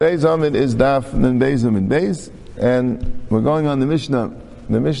Today's amud is daf and beis and beis, and we're going on the Mishnah.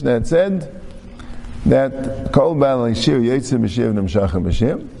 The Mishnah had said that kol bal shir yetzer b'shir v'nimshach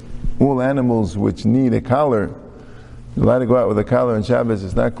b'shir. All animals which need a collar, you're allowed to go out with a collar on Shabbos.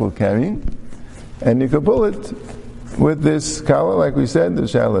 It's not called carrying, and you can pull it with this collar, like we said, the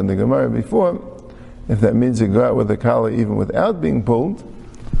Shala and the Gemara before. If that means you go out with a collar even without being pulled,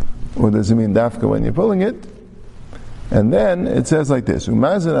 or does it mean dafka when you're pulling it? And then it says like this: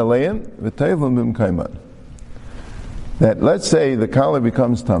 Umazin aleim v'tayvlim b'mkayman. That let's say the collar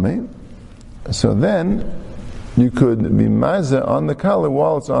becomes tummy, so then you could be mazah on the collar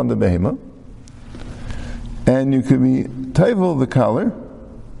while it's on the behema, and you could be tayvel the collar.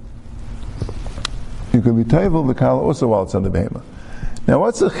 You could be tayvel the collar also while it's on the behema. Now,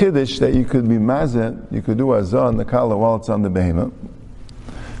 what's the chiddush that you could be mazah? You could do azah on the collar while it's on the behema.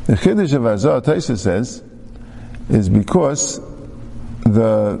 The chiddush of azah, Taisa says, is because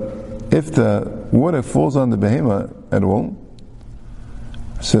if the water falls on the behema at all,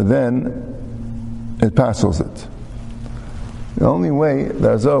 so then it passes it. The only way the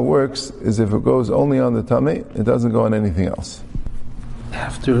azah works is if it goes only on the tummy, it doesn't go on anything else.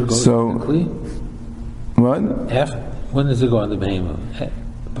 After it goes on the kli? What? When does it go on the behema?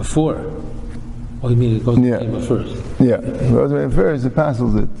 Before? What do you mean it goes on the behema first? Yeah, if it goes on the behema first, it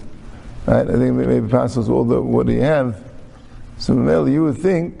passes it. Right? I think maybe passes all the what do you have. So maybe you would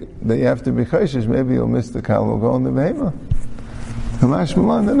think that you have to be chayshish. Maybe you'll miss the kal, will go on the behema. Kamash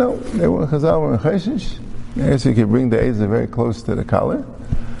Milan, no, they were chazal were chayshish. I guess you could bring the ezah very close to the collar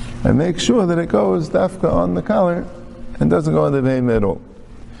and make sure that it goes dafka on the collar and doesn't go on the behema at all.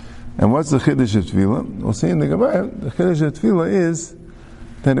 And what's the chiddush of tefillah? We'll see in the Gemara. The chiddush of tefillah is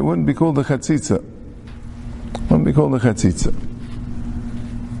that it wouldn't be called the chatzitza. It wouldn't be called the chatzitza.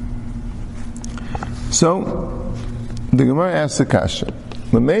 So, the Gemara asks the kasha.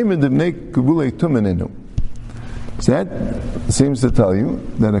 So that seems to tell you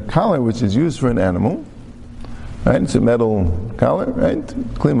that a collar which is used for an animal, right? It's a metal collar, right?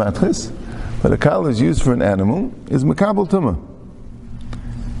 Kli matris. But a collar is used for an animal is makabel tumah.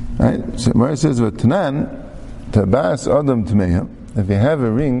 Right? So Gemara says, "V'tanan tabas adam tmeya." If you have a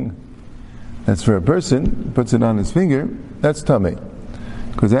ring that's for a person, puts it on his finger, that's tamei,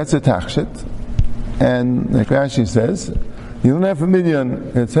 because that's a tachshit. And like Rashi says, you don't have a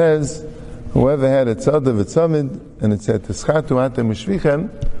minyan. It says, whoever had a tzadav amud, and it said tischatu atem ushvichem.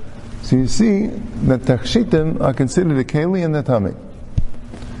 So you see that tachshitim are considered a keli and a tamei,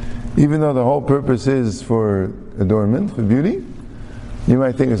 even though the whole purpose is for adornment, for beauty. You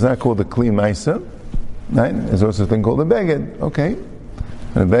might think it's not called a kli maisa, right? There's also a thing called a beged. Okay,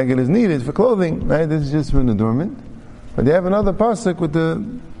 and a beged is needed for clothing, right? This is just for an adornment. But you have another pasuk with the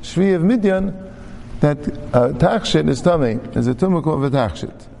shvi of Midyan that tachshit is tamei, is a tumah of a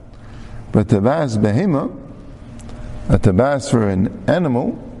tachshit. But tabas behema, a tabas for an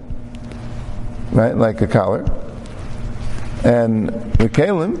animal, right, like a collar, and the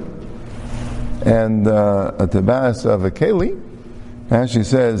kalim, and a tabas of a keli. Actually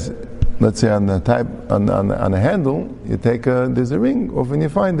says, let's say on the type on the handle, you take there's a ring. Often you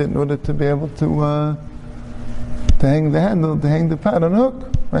find it in order to be able to hang the handle, to hang the pad on a hook,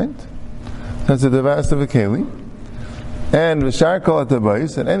 right? That's a tabas of a keli, and v'shar kol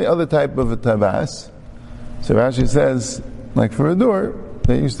tabais, and any other type of a tabas. So Rashi says, like for a door,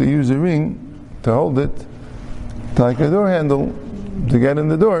 they used to use a ring to hold it, to like a door handle, to get in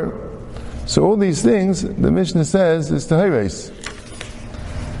the door. So all these things, the Mishnah says, is tahires.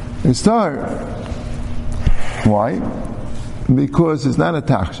 It's tahar. Why? Because it's not a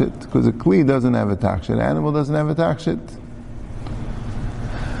tachshit. Because a kli doesn't have a tachshit. An animal doesn't have a tachshit.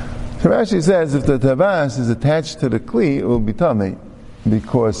 So Rashi says if the tabas is attached to the kli, it will be tamei,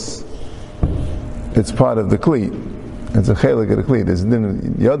 because it's part of the kli. It's a chelik of the kli. There's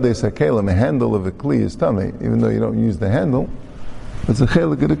yodes hakelim, a handle of a kli is tamei, even though you don't use the handle. It's a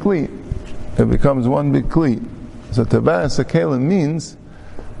chelik of the kli. It becomes one big kli. So tabas hakelim means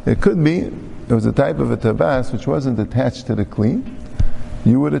it could be, it was a type of a tabas which wasn't attached to the kli.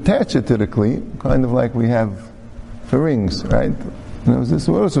 You would attach it to the kli, kind of like we have for rings, right? And this is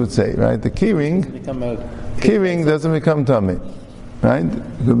what else would say, right? The key ring doesn't become tummy, right? It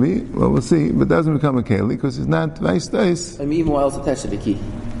could be, well, we'll see, but it doesn't become a keli because it's not vice. I mean, even while it's attached to the key.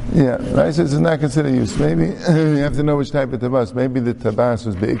 Yeah, vice is not considered use. Maybe you have to know which type of tabas. Maybe the tabas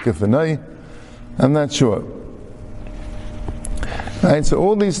was be'ikah fenai. I'm not sure. Right, so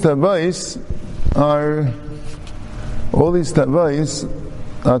all these tabais are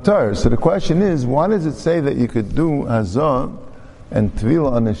tar. So the question is, why does it say that you could do hazah and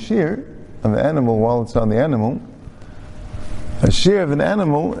tvila on a shear of an animal while it's on the animal, A shear of an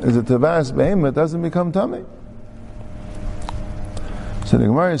animal is a tavas behema, it doesn't become tummy. So the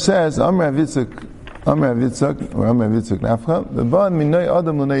Gemara says, Amr Rav Yitzchak Nafcha, V'ban minay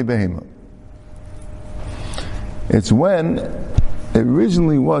adam l'nei behema. It's when it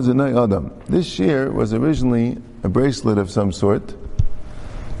originally was a nay adam. This shear was originally a bracelet of some sort.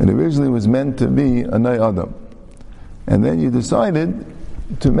 It originally was meant to be a nay adam. And then you decided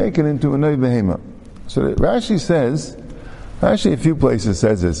to make it into a nay behema. So that Rashi says, Rashi a few places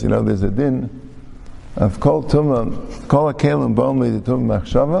says this, there's a din of kol tumah, kol hakelim ba'om le'tumah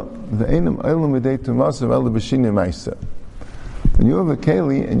machshava, ve'enim olam midei tumasav ela b'shinim ma'isa. When you have a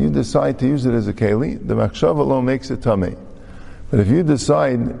keli and you decide to use it as a keli, the machshava alone makes it tummy. But if you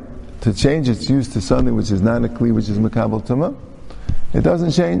decide to change its use to something which is not a kli, which is makabel tumah, it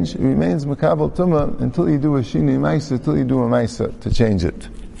doesn't change. It remains makabel tumah until you do a shini ma'isa, until you do a ma'isa to change it.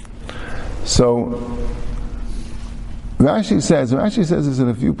 So Rashi says this in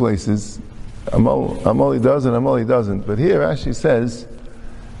a few places. Amol he does and Amol he doesn't. But here Rashi says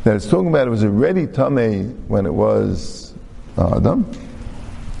that it's talking about it was already tamei when it was Adam.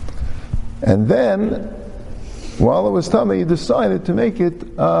 And then, while it was tamei, he decided to make it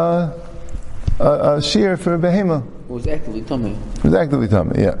a shear for a behema. It was actively tamei. It was actively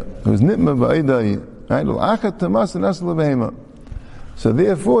tamei, yeah. It was nitma ba'idai, right? L'achat tamas and asla behema. So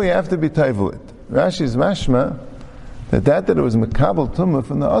therefore, you have to be taivel it. Rashi's mashma that it was makabel tumah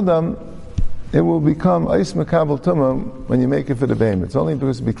from the Adam, it will become ice makabel tumah when you make it for the behema. It's only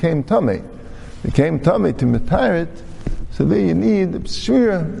because it became tamei. It became tamei to matar it. So there you need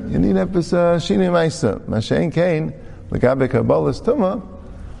shvira, you need epis shini ma'isa. Mashein kain, l'gabe kabbalas tumah.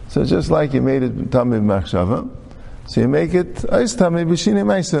 So just like you made it tamei b'machshava, so you make it ice tamei b'shini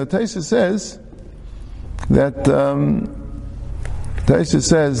ma'isa. Taisa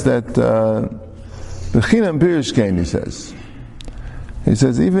says that b'chinam pirish kain, he says. He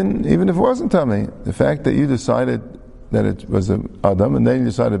says even if it wasn't tamei, the fact that you decided that it was an Adam and then you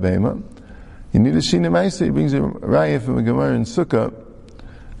decided behema, you need a shini ma'isa. He brings a raya from a Gemara in Sukkah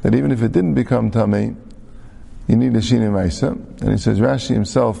that even if it didn't become tamei, you need a shini ma'isa. And he says Rashi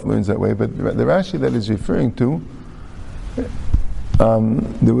himself learns that way. But the Rashi that he's referring to,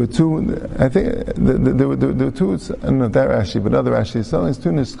 there were two. I think there were two. I don't know that Rashi, but other Rashi. Sometimes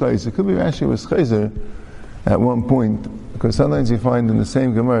two nischais. It could be Rashi was chayzer at one point, because sometimes you find in the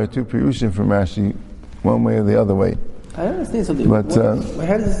same Gemara two pirushim from Rashi, one way or the other way. I don't understand something. But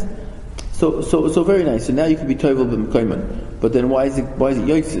how does So very nice. So now you could be tovel b'mekayman, but then why is it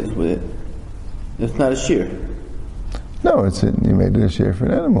yotzes with it? It's not a shear. No, you made it a shear for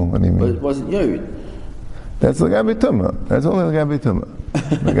an animal. What do you mean? But it wasn't yod. That's l'gabe tumah. That's only l'gabe tumah.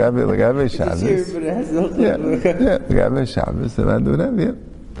 L'gabe Shabbos. It's a shear, but it has no. L'gabe Shabbos. They might do whatever. Yeah.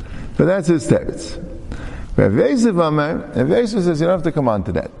 But that's his teretz. Rav Yosef says you don't have to come on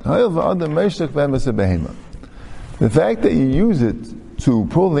to that. The fact that you use it to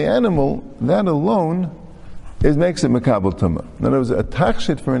pull the animal, that alone makes it makabel tumah. In other words, a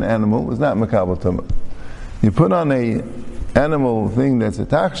takshit for an animal is not makabel tumah. You put on a animal thing that's a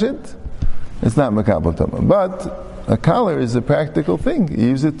takshit, it's not makabel tumah. But a collar is a practical thing. You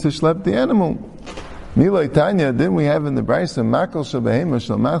use it to schlep the animal. Milay Tanya, didn't we have in the Brisa makal shel behema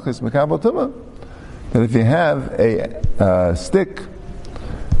shel malchus makabel tumah? That if you have a stick,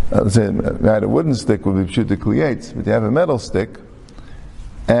 let's say a wooden stick would be pshuta kliyates, but you have a metal stick,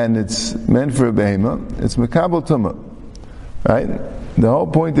 and it's meant for a behema, it's makabel tumah, right? The whole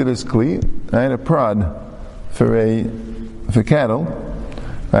point of this kli, right, a prod for cattle,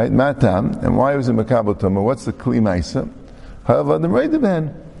 right, matam, and why was it makabel tumah? What's the kli maisa? However, the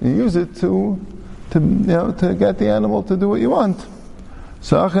reidaben, you use it to get the animal to do what you want.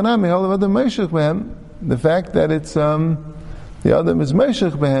 So achanami halav adam meishach behem, the fact that it's the adam is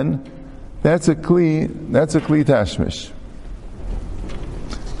meishach behen, that's a kli tashmish.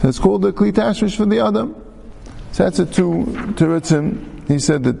 It's called the kli tashmish for the adam. So that's a two terutzim. He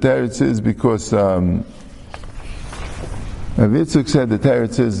said that teretz is because Rav Yitzchak said the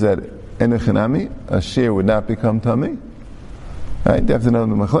teretz is that enechanami, a shear would not become tummy. Right? You have to know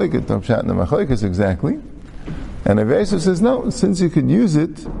the machlokes, the pshat and the machlokes exactly. And Rav Yosef says no, since you could use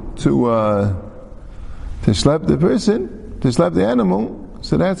it to schlep the person, to schlep the animal,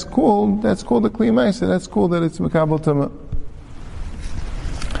 so that's called the kli ma'isa. That's called that it's makabel tumah.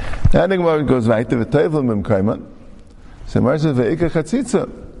 Now the Gemara goes right to the tovel b'mekayman. So Gemara says ve'ika chatzitza.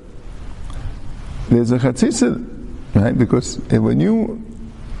 There's a chatzitza, right? Because when you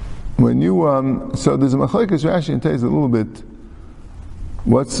so there's a machlokes Rashi and tells a little bit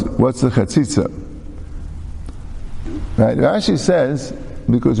what's the chatzitza. Right? Rashi says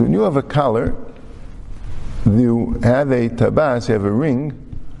because when you have a collar, you have a tabas, you have a ring,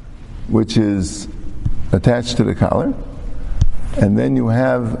 which is attached to the collar, and then you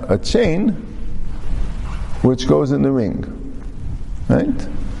have a chain which goes in the ring, right?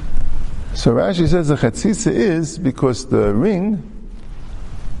 So Rashi says the chatzitza is because the ring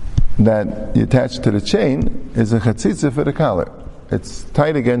that you attach to the chain is a chatzitza for the collar. It's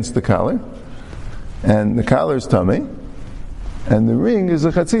tight against the collar, and the collar is tummy, and the ring is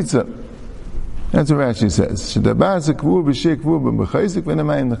a chatzitza. That's what Rashi says.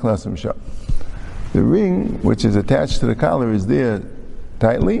 The ring, which is attached to the collar, is there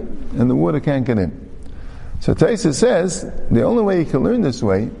tightly, and the water can't get in. So Taisa says the only way you can learn this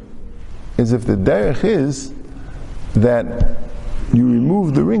way is if the derech is that you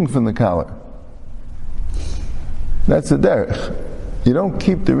remove the ring from the collar. That's the derech. You don't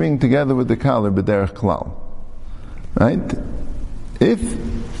keep the ring together with the collar, but derech klal. Right? If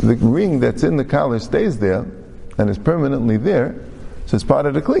the ring that's in the collar stays there and is permanently there, so it's part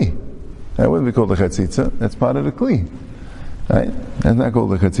of the kli. That wouldn't be called a chatzitza. That's part of the kli. Right? That's not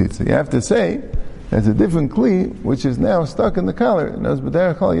called a chatzitza. You have to say there's a different kli which is now stuck in the collar. And as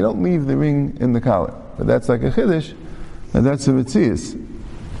b'derech klal, you don't leave the ring in the collar. But that's like a chiddush, and that's a mitzias.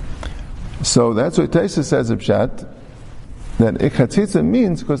 So that's what Taisa says of Pshat, that chatzitza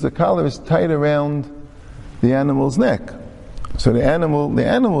means because the collar is tight around the animal's neck. So the animal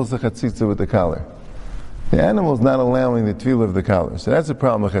is the chatzitza with the collar. The animal is not allowing the tefillah of the collar. So that's the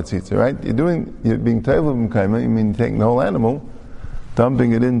problem with chatzitza, right? You're being tevil b'mkaima, you mean taking the whole animal,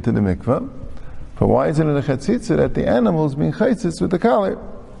 dumping it into the mikvah. But why isn't it a chatzitza that the animal is being chatzitz with the collar?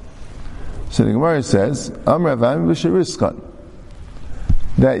 So the Gemara says, Amrav Ami b'sheriskan,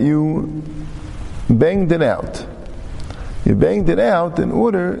 that you banged it out. You banged it out in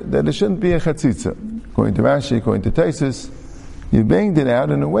order that it shouldn't be a chatzitza. According to Rashi, according to Taisus, you banged it out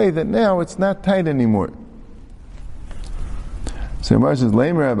in a way that now it's not tight anymore. So Gemara says,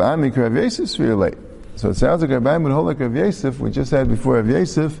 Lamer Rav Ami Rav Yosef late. So it sounds like Rabbi would hold like Rav Yosef. We just had before Rav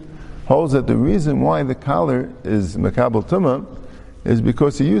Yosef holds that the reason why the collar is makabel tumah is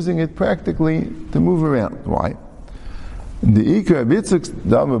because you're using it practically to move around. Why? The Ikar Bitzuk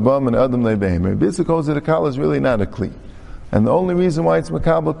Dam Abam and Adam Lebehem. Bitzuk holds that the collar is really not a kli. And the only reason why it's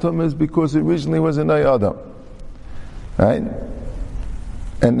makabel tumah is because it originally was a nay adam. Right?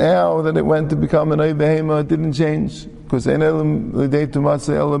 And now that it went to become an nay behema, it didn't change. Because ein elam l'dei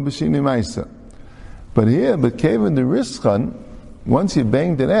tumatza elam b'shini maisa. But here, but Kevin the Rischan, once you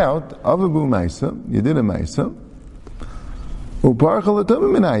banged it out, avabu maisa, you did a maisa, uparchal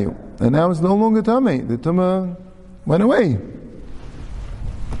l'tumah minayu. And now it's no longer tumah. The tumah went away.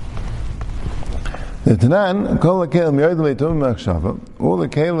 The Tanan, kol ha'kelim yerdei tumah b'machshava. All the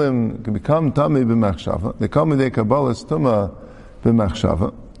kelim can become tumah b'machshava. They come midei kabbalas tumah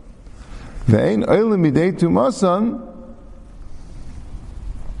b'machshava. Ve'ein oilim midei tumasan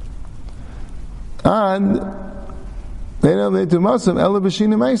and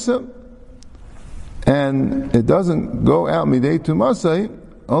it doesn't go out midei tumasai,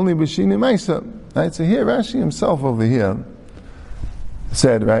 only b'shini maisa. Right? So here Rashi himself over here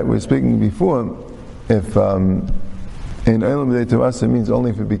said, right, we were speaking before, if in olam midei tumasa means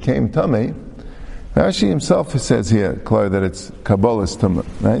only if it became tamei, Rashi himself says here, clear that it's kabbalas tumah.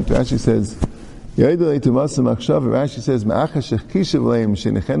 Right? Rashi says, Rashi says,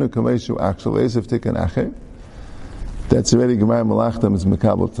 that's already Gemara Malachtam is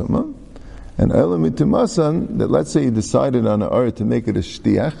Mekabel Tumah. And Elam Itumasan, that let's say you decided on an Ur to make it a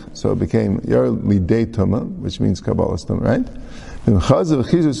Shtiach, so it became Yer Lidei Tumah, which means Kabbalas Tumah, right? And Chazav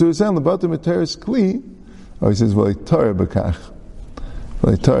Chizur Susan, the bottom of Teres Kli, he says, V'leitar B'kach.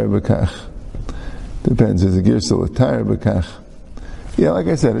 V'leitar B'kach. Depends, is a Girsel, Leitar B'kach. Yeah, like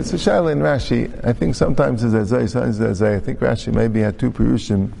I said, it's a Shaila in Rashi. I think sometimes it's Azai, sometimes it's Azai. I think Rashi maybe had two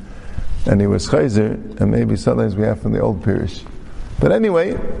Pirushim, and he was Chayzer, and maybe sometimes we have from the old Pirush. But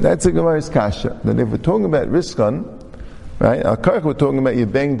anyway, that's a Gemara's Kasha. That if we're talking about Riskan, right, Al-Karch we're talking about you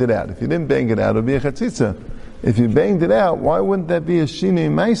banged it out. If you didn't bang it out, it would be a Chatzitza. If you banged it out, why wouldn't that be a Shini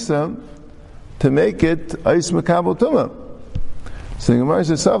Maisa to make it Ais Makabel Tumah? So the Gemara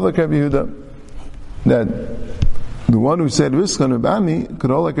says, Savlak Rabbi Yehuda, that the one who said Riskan Rabbi could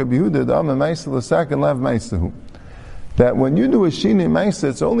hold like Rabbi Yehuda, the Amma Maisa L'sak and Lav Maisahu. That when you do a Shini Maisa,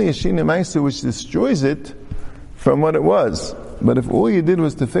 it's only a Shini Maisa which destroys it from what it was. But if all you did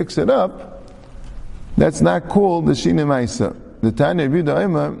was to fix it up, that's not called the Shini Maisa. The Tanya Rabbi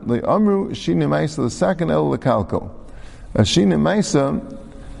Yehuda the Amru Shini Maisa L'sak and El L'kalko. A Shini Maisa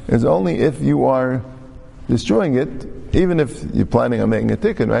is only if you are destroying it, even if you're planning on making a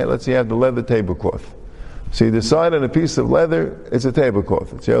tikkun, right? Let's say you have the leather tablecloth. So you decide on a piece of leather, it's a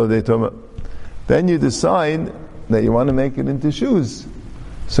tablecloth. It's Yelodei Tumah. then you decide that you want to make it into shoes.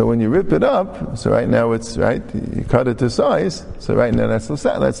 So when you rip it up, so right now it's right, you cut it to size, so right now that's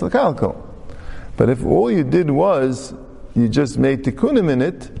l'kalkal. But if all you did was, you just made tikkunim in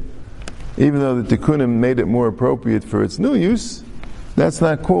it, even though the tikkunim made it more appropriate for its new use, that's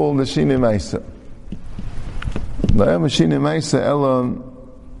not called the shine maisa. Shine maisa ela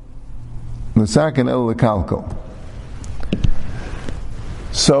l'saken ela l'kalkal.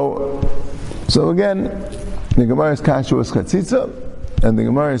 So again, the Gemara's kasha was chatzitza, and the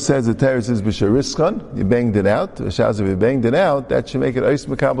Gemara says the teretz is b'sharischan, you banged it out, Shazav, you banged it out, that should make it ois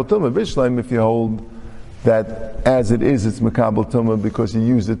mekabel tumah bishleim if you hold that as it is, it's mekabel tumah because you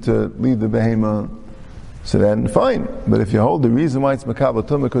use it to leave the behema, so then fine. But if you hold the reason why it's mekabel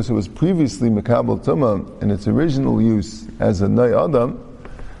tumah because it was previously mekabel tumah in its original use as a noy adam,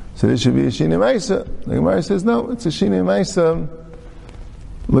 so this should be a shine maisa. The Gemara says no, it's a shine maisa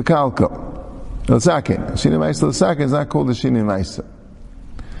l'kalkal. L'sakin. Shine maisa l'sakin is not called a shine maisa.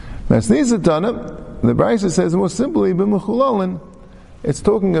 The Brisa says more simply, b'mechulalin. It's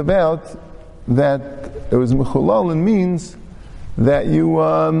talking about that it was mechulalin means that you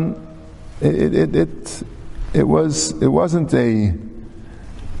it wasn't a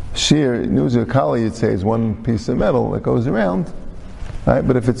shear. Usually a kali you'd say is one piece of metal that goes around, right?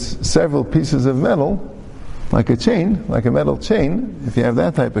 But if it's several pieces of metal, like a chain, like a metal chain, if you have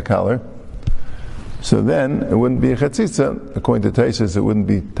that type of collar, so then it wouldn't be a chatzitza. According to Taishas, it wouldn't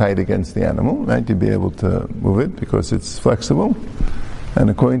be tight against the animal, right? You'd be able to move it because it's flexible. And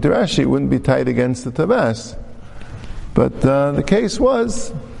according to Rashi, it wouldn't be tight against the tabas. But the case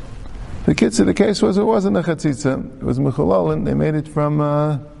was it wasn't a chatzitza. It was mechulalin. They made it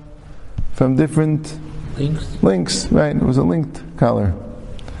from different links, right? It was a linked collar.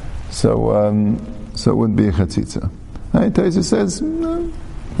 So it wouldn't be a chatzitza. Right? Taishas says, no.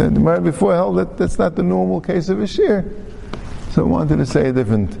 The Gemara before held that that's not the normal case of a shear, so I wanted to say a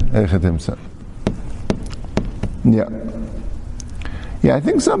different echet himself. Yeah, I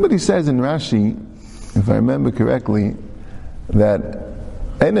think somebody says in Rashi, if I remember correctly, that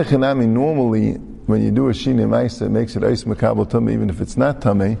enechinami normally when you do a shine maisa, it makes it ois mekabel tumah even if it's not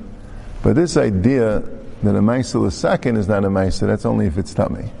tamei. But this idea that a maisa l'sakin is not a maisa, that's only if it's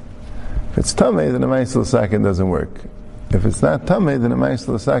tamei. If it's tamei, then a maisa l'sakin doesn't work. If it's not tamei, then a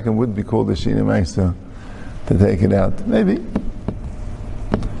maisa l'sakin would be called a shine maisa to take it out. Maybe.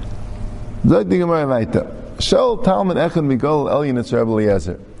 Zayt the Gemara weiter. Shel Talmud Echad Migol Elyon Etz Rabbi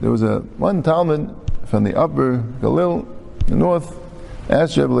Eliezer. There was one Talmud from the upper Galil, the north,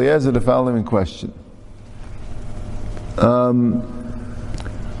 asked Rabbi Eliezer the following question.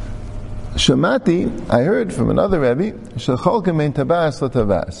 Shamati, I heard from another Rabbi, Shecholkem Mein Tabas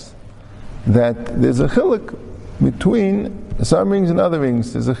LaTabas, that there's a chiluk between some rings and other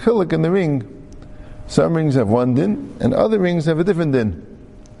rings. There's a chiluk in the ring. Some rings have one din, and other rings have a different din.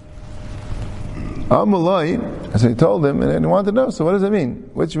 Amulai, as I told him, and I wanted to know, so what does that mean?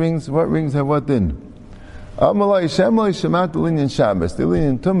 What rings have what din? Amulai Shemlai Shemat Linyan Shabbos, the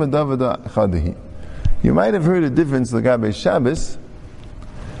Linyan Tumah Davada Chadahi. You might have heard a difference, Lagabe Shabbos,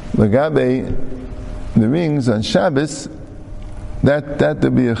 Lagabe, the rings on Shabbos, that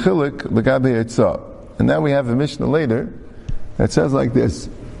to be a chiluk, Lagabe Yitzah. And now we have a Mishnah later that says like this.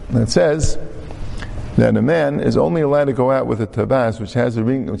 That says that a man is only allowed to go out with a tabas which has a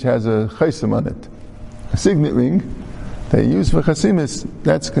ring, which has a chaisim on it, a signet ring they use for chasimis.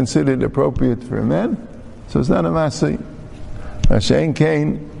 That's considered appropriate for a man, so it's not a masi. Shein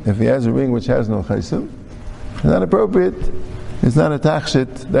kain, if he has a ring which has no chaisim, it's not appropriate. It's not a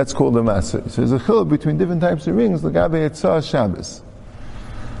tachshit. That's called a masi. So there's a chiluk between different types of rings. L'gabe etzah Shabbos.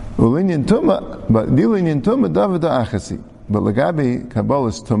 Ulinyan tuma, but dilinyan tuma davida achasi. But l'gabe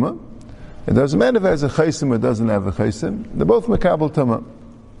kabbalas tuma, it doesn't matter if it has a chaisim or doesn't have a chaisim. They're both makabel tuma.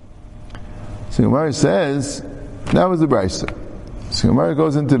 So Gemara says that was the brisa. So Gemara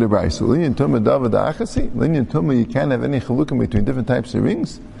goes into the brisa. Ulinyan tuma davida achasi. Ulinyan tuma, you can't have any chalukim between different types of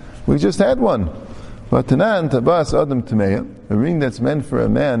rings. We just had one. But tanan tabas adam tameya, a ring that's meant for a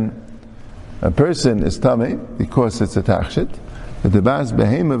man, a person is tamei because it's a tachshit. The tabas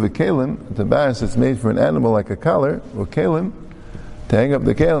behema v'kelim, the tabas that's made for an animal like a collar or kelim, to hang up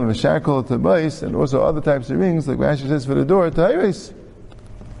the kelim v'shakol tabais, and also other types of rings like Rashi says for the door to hayres.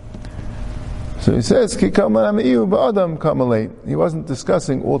 So he says ki kaman amiyu ba'adam kamalei. He wasn't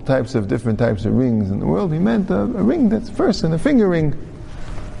discussing all types of different types of rings in the world. He meant a ring that's person, a finger ring.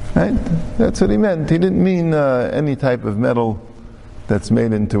 Right? That's what he meant. He didn't mean any type of metal that's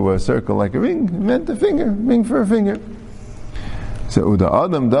made into a circle like a ring. He meant a finger, ring for a finger. So Uda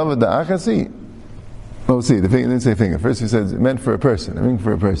Adam David da Achasi. Oh, see, the finger didn't say finger. First he says it meant for a person, a ring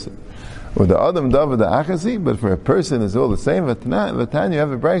for a person. Or the Adam Dava the Achasi, but for a person it's all the same. Vatan, you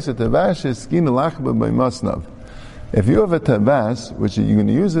have a brayso tabash is skin lachba by masnav. If you have a tabas, which you're going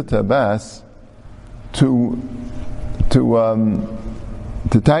to use a tabas to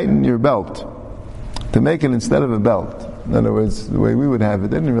tighten your belt, to make it instead of a belt. In other words, the way we would have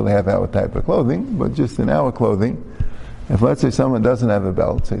it, they didn't really have our type of clothing, but just in our clothing, if let's say someone doesn't have a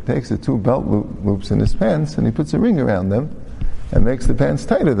belt, so he takes the two belt loops in his pants and he puts a ring around them and makes the pants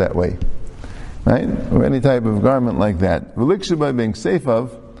tighter that way. Right? Or any type of garment like that. Veliksha by being safe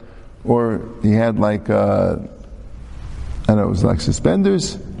of, or he had like, I don't know, it was like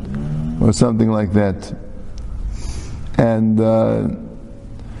suspenders, or something like that. And,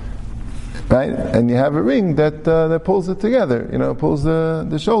 right? And you have a ring that pulls it together, pulls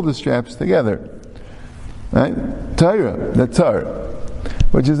the shoulder straps together. Right? Torah, that's Torah.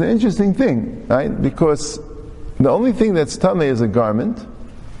 Which is an interesting thing, right? Because the only thing that's tameh is a garment,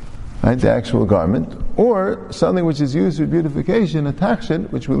 right? The actual garment, or something which is used for beautification, a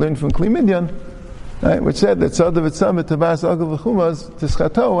tachshit, which we learned from Kli Midyan, right? Which said that Sadav Etzam Tabas Agav V'Chumaz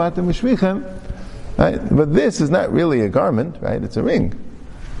Tischato Atem Mishvichem, right? But this is not really a garment, right? It's a ring.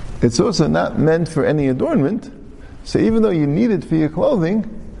 It's also not meant for any adornment. So even though you need it for your clothing,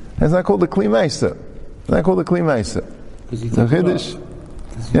 it's not called a Kli Maisa. It's not called a Kli Maisa. Because you take it off.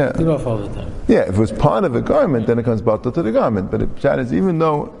 Yeah. Take it off all the time. Yeah, if it was part of a garment, then it comes batal to the garment. But it is, even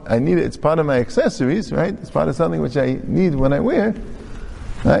though I need it, it's part of my accessories, right? It's part of something which I need when I wear,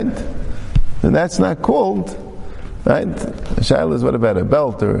 right? And that's not called, right? Shaila is what about a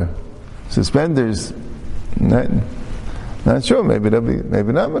belt or suspenders? Right? Not sure. Maybe not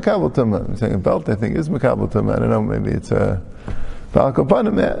makabel tumah. I'm saying a belt, I think, is makabel tumah. I don't know. Maybe it's a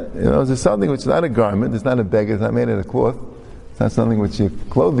balkopanim. It's something which is not a garment. It's not a beggar. It's not made out of cloth. It's not something which you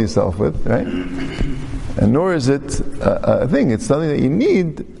clothe yourself with, right? And nor is it a thing. It's something that you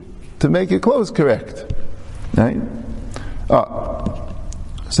need to make your clothes correct, right?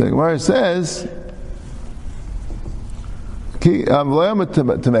 So the Gemara says, you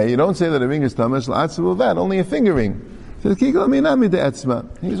don't say that a ring is tamash, only a finger ring. He says,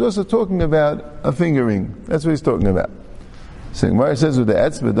 he's also talking about a finger ring. That's what he's talking about. So the Gemara says, with the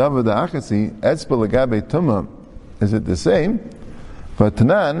etzba dava the achasi, etzba legabe tumah, is it the same? But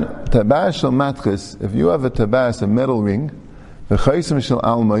tanan, tabas shel matchis, if you have a tabas, a metal ring, the chaysim shel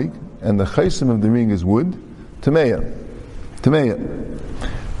almoig, and the chaysim of the ring is wood, tameya.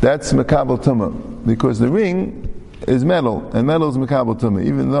 That's makabel tumah, because the ring is metal, and metal is makabel tumah,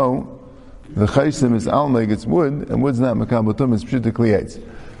 even though the chaysim is almoig, it's wood, and wood's not makabel tumah, it's pshuta kliyetz.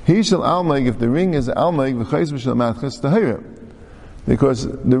 He shel almoig, if the ring is almoig, the chaysim shel matchis, tahira. Because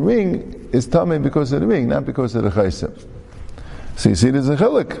the ring is tamei because of the ring, not because of the chaysim. So you see, there's a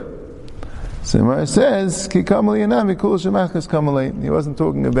chiluk. So Gemara says, "Ki kamalei yanami kul shemachas kamalei." He wasn't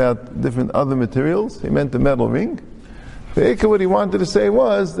talking about different other materials. He meant the metal ring. But what he wanted to say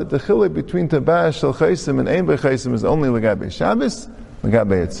was that the chiluk between tabas shel chaysim and ein bechaysim is only legabe Shabbos,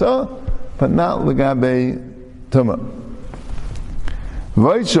 legabe etzah, but not legabe tumah.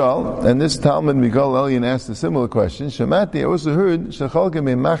 Vaychal, and this Talmud Migal Elyon asked a similar question. Shamati, I also heard shechalke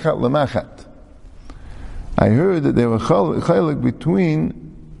me machat lemachat. I heard that there were chaylik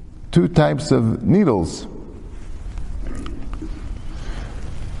between two types of needles.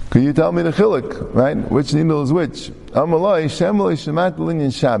 Could you tell me the chiluk, right? Which needle is which? Amalai shemalai shemat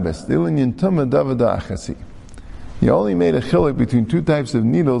linyan Shabbos, the linyan tumah davada achasi. You only made a chiluk between two types of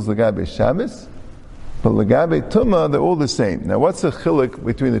needles, legabe Shabbos. But legabe tumah, they're all the same. Now, what's the chiluk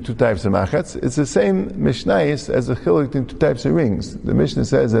between the two types of machats? It's the same mishnayis as the chiluk between two types of rings. The Mishnah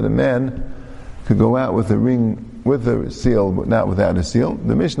says that a man could go out with a ring with a seal, but not without a seal.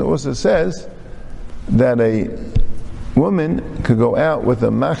 The Mishnah also says that a woman could go out with a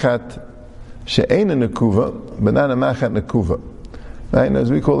machat she'ein nekuva, but not a machat nekuva. Right? As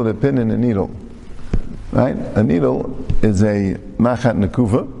we call it, a pin and a needle. Right? A needle is a machat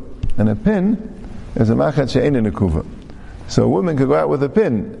nekuva, and a pin is a machat she'ein nekuva. So a woman could go out with a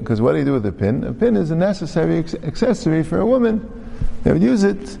pin, because what do you do with a pin? A pin is a necessary accessory for a woman. They would use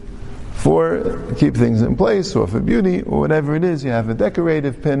it for keep things in place, or for beauty, or whatever it is. You have a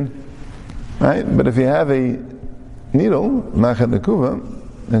decorative pin, right? But if you have a needle, machat nekuva,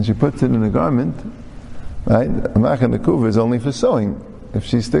 and she puts it in a garment, right? A machat nekuva is only for sewing. If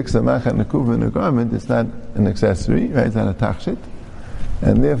she sticks a machat nekuva in a garment, it's not an accessory, right? It's not a tachshit,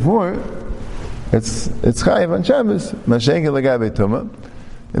 and therefore it's chayiv on Shabbos. Mashengel legabe tumah.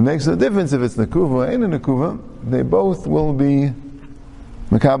 It makes no difference if it's nekuva or ain't a nekuva. They both will be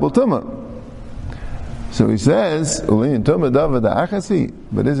makabel tumah. So he says, "Ulin tumah dava da achasi."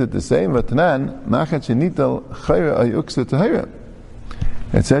 But is it the same? Vatnan machat shenital chayra ayuksa tahira.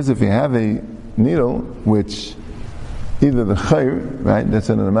 It says if you have a needle which either the chayr, right, that's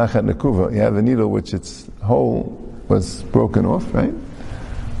in a machat nekuva, you have a needle which its hole was broken off, right?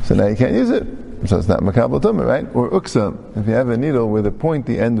 So now you can't use it. So it's not makabel tumah, right? Or uksa, if you have a needle where the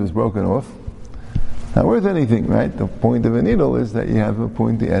pointy end was broken off, not worth anything, right? The point of a needle is that you have a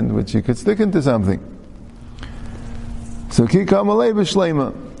pointy end which you could stick into something. So ki kamalei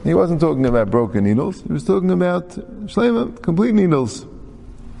b'shleima. He wasn't talking about broken needles. He was talking about shleima, complete needles.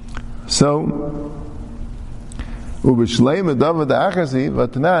 So, ub'shleima davad achasi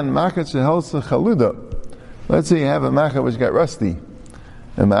v'tanan machat shehelsa chaluda. Let's say you have a machat which got rusty.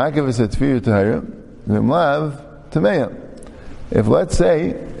 And ma'akev is a tefir tahira, v'mlav tameya. If let's say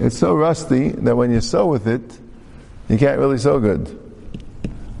it's so rusty that when you sew with it, you can't really sew good.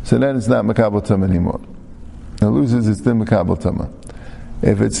 So then it's not makabel tumah anymore. It loses its din makabel tumah.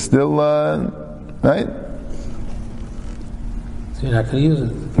 If it's still, right? So you're not going to use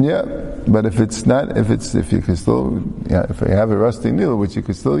it. Yeah, but if it's not, if you can still, if you have a rusty needle which you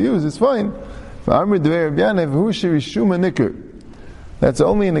could still use, it's fine. That's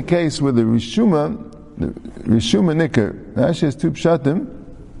only in the case where the rishuma nikr. Rashi has two pshatim.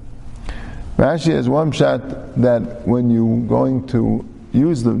 Rashi has one pshat that when you're going to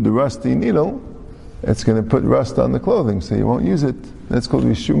use the rusty needle, it's going to put rust on the clothing, so you won't use it. That's called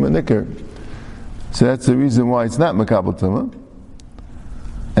rishuma nikr. So that's the reason why it's not makabel tumah.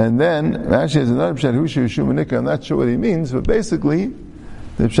 And then Rashi has another pshat, Hushi rishuma nikr. I'm not sure what he means, but basically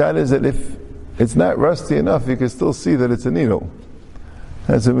the pshat is that if it's not rusty enough, you can still see that it's a needle.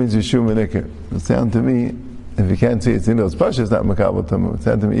 That's what it means rishuma nikr. It sounds to me, if you can't see it's a needle, it's pasha, it's not makabel tumah. It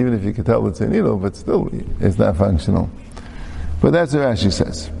sounds to me, even if you can tell it's a needle, but still it's not functional. But that's what Rashi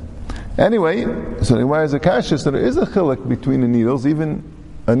says. Anyway, so the Gemara is a kasha, so there is a chiluk between the needles, even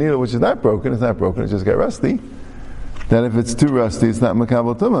a needle which is not broken, it's not broken, it just got rusty, that if it's too rusty, it's not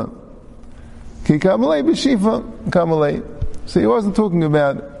makabel tumah. Ki kamalei b'shifa, kamalei. So he wasn't talking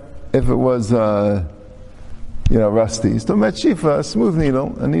about if it was, rusty. He's talking about shifa, a smooth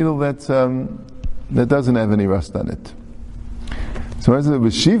needle, a needle that doesn't have any rust on it. So as the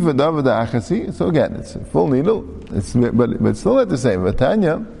b'shifa davad achasi, so again, it's a full needle, but still not the same.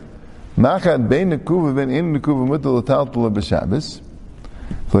 Vatanya, Machad bein nekuva ben in nekuva mutal talpula b'Shabbos.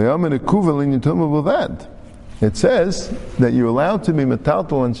 V'yom nekuva linyatuma b'vad. It says that you're allowed to be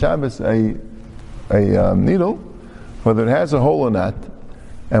metaltal on Shabbos a needle, whether it has a hole or not.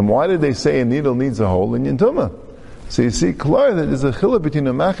 And why did they say a needle needs a hole in yintuma? So you see clearly that there's a chiluk between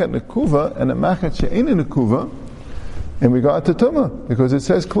a machat nekuva and a machat she'ein nekuva in regard to tumah, because it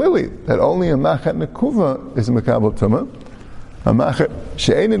says clearly that only a machat nekuva is makabel tumah. A machat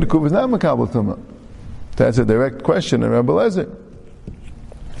she'ein nekuva is not makabel tumah. That's a direct question in Rabbi Lezer.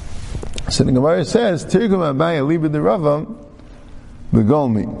 So the Gemara says, Tirgum Abaya liba de Rava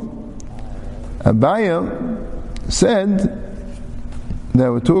begolmi. Abaya said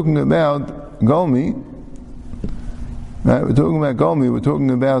that we're talking about golmi. Right? We're talking about golmi. We're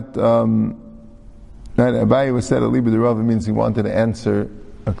talking about Abaya was said liba de Rava means he wanted to answer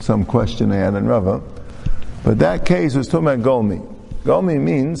some question they had on Rava. But that case was talking about golmi. Golmi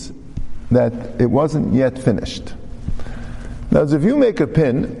means that it wasn't yet finished. Now, if you make a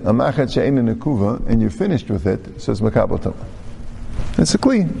pin, a machat she'ein nekuva, and you're finished with it, so it's makabel tumah. It's a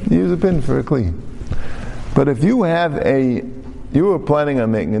kli. You use a pin for a kli. But if you were planning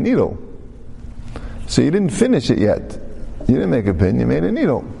on making a needle, so you didn't finish it yet. You didn't make a pin, you made a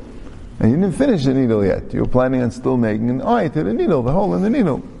needle. And you didn't finish the needle yet. You were planning on still making an eye to the needle, the hole in the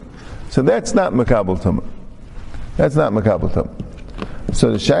needle. So that's not makabel tumah. That's not makabel tumah.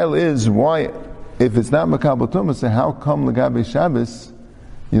 So the shaila is, why, if it's not makabel tumah, so how come l'gabe Shabbos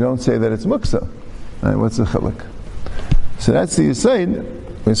you don't say that it's muksa? Right, what's the chiluk? So that's the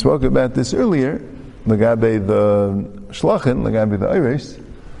yisaid. We spoke about this earlier, l'gabe the shlachin, l'gabe the irish,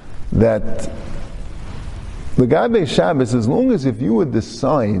 that l'gabe Shabbos, as long as if you would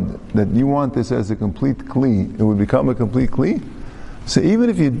decide that you want this as a complete kli, it would become a complete kli. So even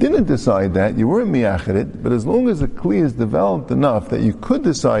if you didn't decide that, you weren't miyachid it, but as long as the kli is developed enough that you could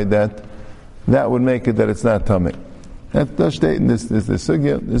decide that, that would make it that it's not tummy. That's stating this is the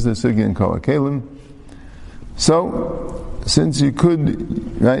sugya. This is the sugya in Kol HaKelim. So since you could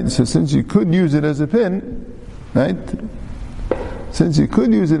use it as a pin, right? Since you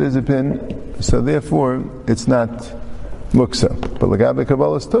could use it as a pin, so therefore it's not muksa. But l'gabe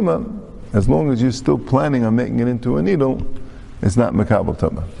kabbalas tumah, as long as you're still planning on making it into a needle, it's not makabel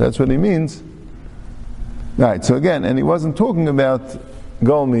tumah. That's what he means. Right. So again, and he wasn't talking about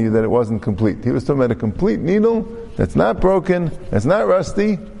golmi that it wasn't complete. He was talking about a complete needle that's not broken, that's not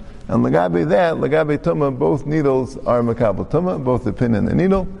rusty, And Lagabe that, Lagabe Tumah, both needles are Makabal Tumah, both the pin and the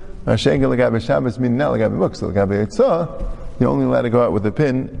needle. Shenka Lagabe Shabbos, meaning not Lagabe Muk, so Lagabe Eitzah, you're only allowed to go out with a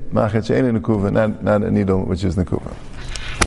pin, Machet She'en Nekuva, not a needle which is Nekuva.